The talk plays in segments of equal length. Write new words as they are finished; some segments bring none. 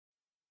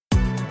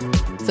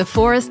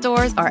Sephora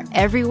stores are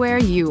everywhere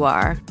you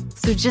are.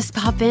 So just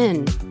pop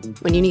in.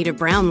 When you need a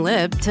brown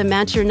lip to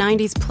match your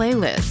 90s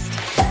playlist.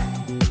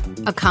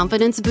 A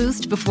confidence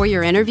boost before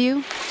your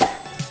interview?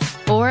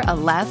 Or a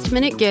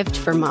last-minute gift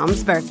for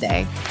mom's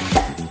birthday.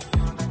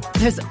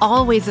 There's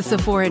always a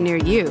Sephora near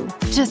you.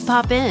 Just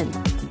pop in.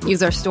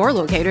 Use our store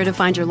locator to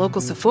find your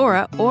local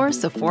Sephora or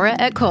Sephora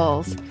at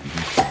Kohl's.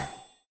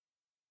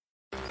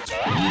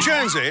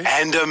 Jonesy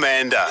and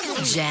Amanda.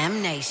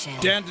 Jam Nation.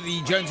 Down to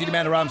the Jonesy and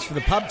Amanda Arms for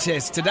the pub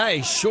test.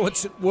 Today,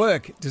 shorts at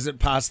work. Does it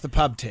pass the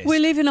pub test? We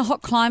live in a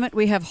hot climate.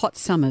 We have hot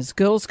summers.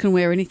 Girls can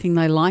wear anything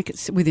they like.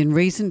 It's within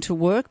reason to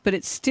work, but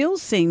it still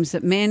seems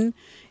that men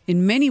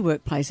in many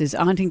workplaces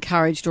aren't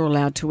encouraged or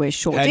allowed to wear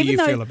shorts. How do you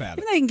feel about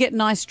it? Even though you can get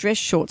nice dress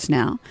shorts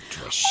now.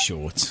 Dress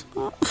shorts.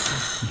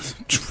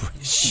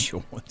 Dress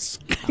shorts.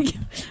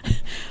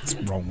 What's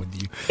wrong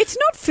with you? It's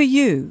not for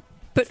you.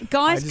 But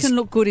guys can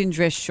look good in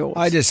dress shorts.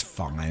 I just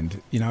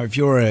find, if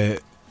you're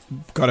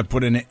got to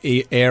put an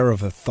air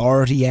of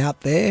authority out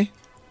there,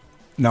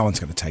 no one's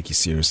going to take you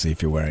seriously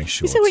if you're wearing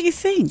shorts. Is that what you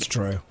think? It's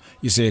true.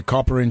 You see a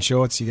copper in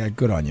shorts, you go,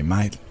 good on you,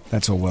 mate.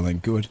 That's all well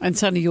and good. And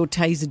suddenly you're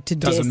tasered to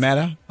death. Doesn't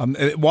matter.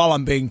 While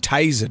I'm being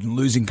tasered and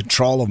losing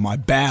control of my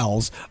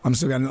bowels, I'm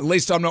still going, at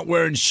least I'm not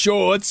wearing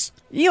shorts.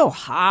 You're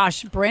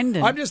harsh,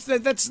 Brendan. I'm just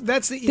that's the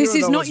era This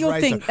is that I not was your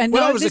raised thing. on. And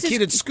when no, I was a this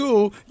kid is- at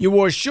school, you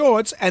wore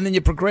shorts, and then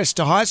you progressed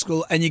to high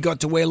school, and you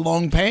got to wear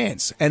long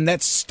pants, and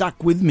that's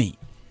stuck with me.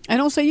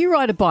 And also, you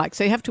ride a bike,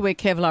 so you have to wear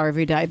Kevlar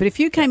every day. But if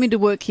you came into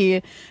work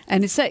here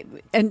and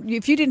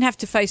if you didn't have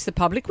to face the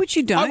public, which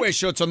you don't, I wear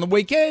shorts on the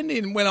weekend,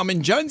 and when I'm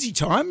in Jonesy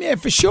time, yeah,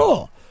 for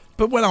sure.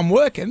 But when I'm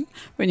working,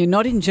 when you're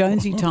not in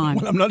Jonesy time,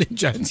 when I'm not in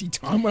Jonesy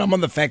time, when I'm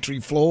on the factory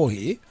floor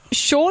here,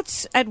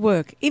 shorts at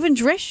work, even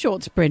dress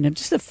shorts, Brendan.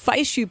 Just the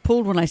face you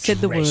pulled when I said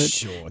the word.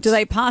 Shorts. Do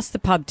they pass the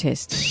pub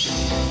test?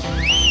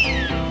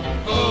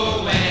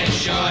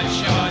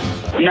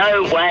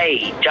 No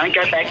way. Don't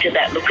go back to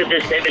that look of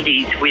the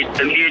 70s with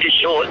Bermuda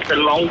shorts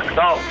and long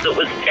socks. It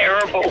was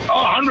terrible.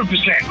 Oh,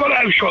 100%. Got to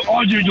have short.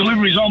 I do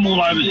deliveries. I'm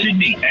all over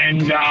Sydney.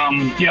 And,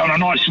 on a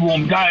nice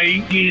warm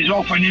day, gears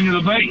off and into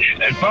the beach.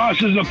 It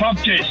passes the pub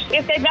test.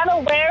 If they're going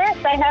to wear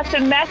it, they have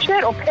to match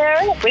it or pair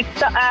it with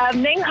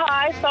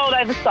knee-high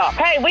sold-over socks.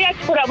 Hey, we had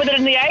to put up with it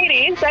in the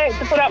 80s. They had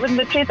to put up with it in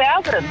the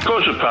 2000s. Of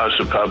course it passes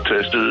the pub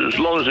test. As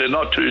long as they're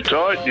not too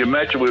tight, you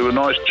match it with a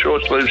nice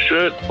short-sleeve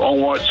shirt,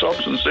 long white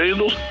socks and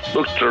sandals.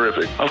 Looks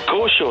terrific. Of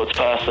course shorts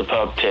pass the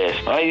pub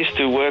test. I used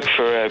to work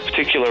for a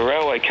particular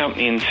railway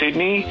company in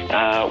Sydney.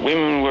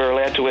 Women were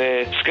allowed to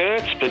wear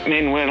skirts, but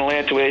men weren't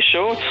allowed to wear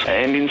shorts.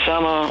 And in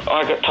summer,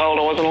 I got told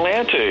I wasn't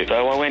allowed to.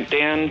 So I went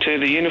down to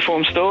the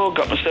uniform store,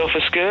 got myself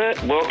a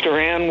skirt, walked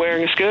around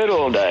wearing a skirt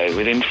all day.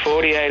 Within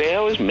 48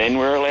 hours, men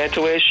were allowed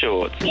to wear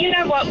shorts. You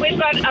know what? We've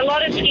got a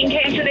lot of skin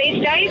cancer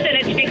these days, and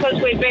it's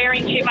because we're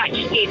bearing too much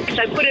skin.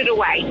 So put it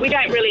away. We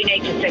don't really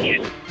need to see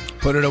it.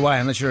 put it away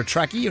unless you're a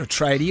truckie or a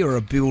tradie or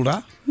a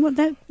builder. Well,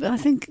 that I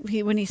think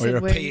when he said you're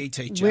a PE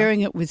teacher.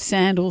 wearing it with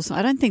sandals,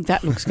 I don't think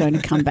that looks going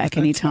to come back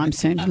anytime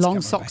soon.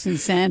 Long socks and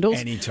sandals,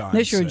 anytime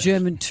unless you're soon. a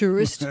German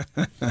tourist.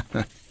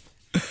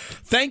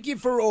 Thank you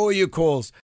for all your calls.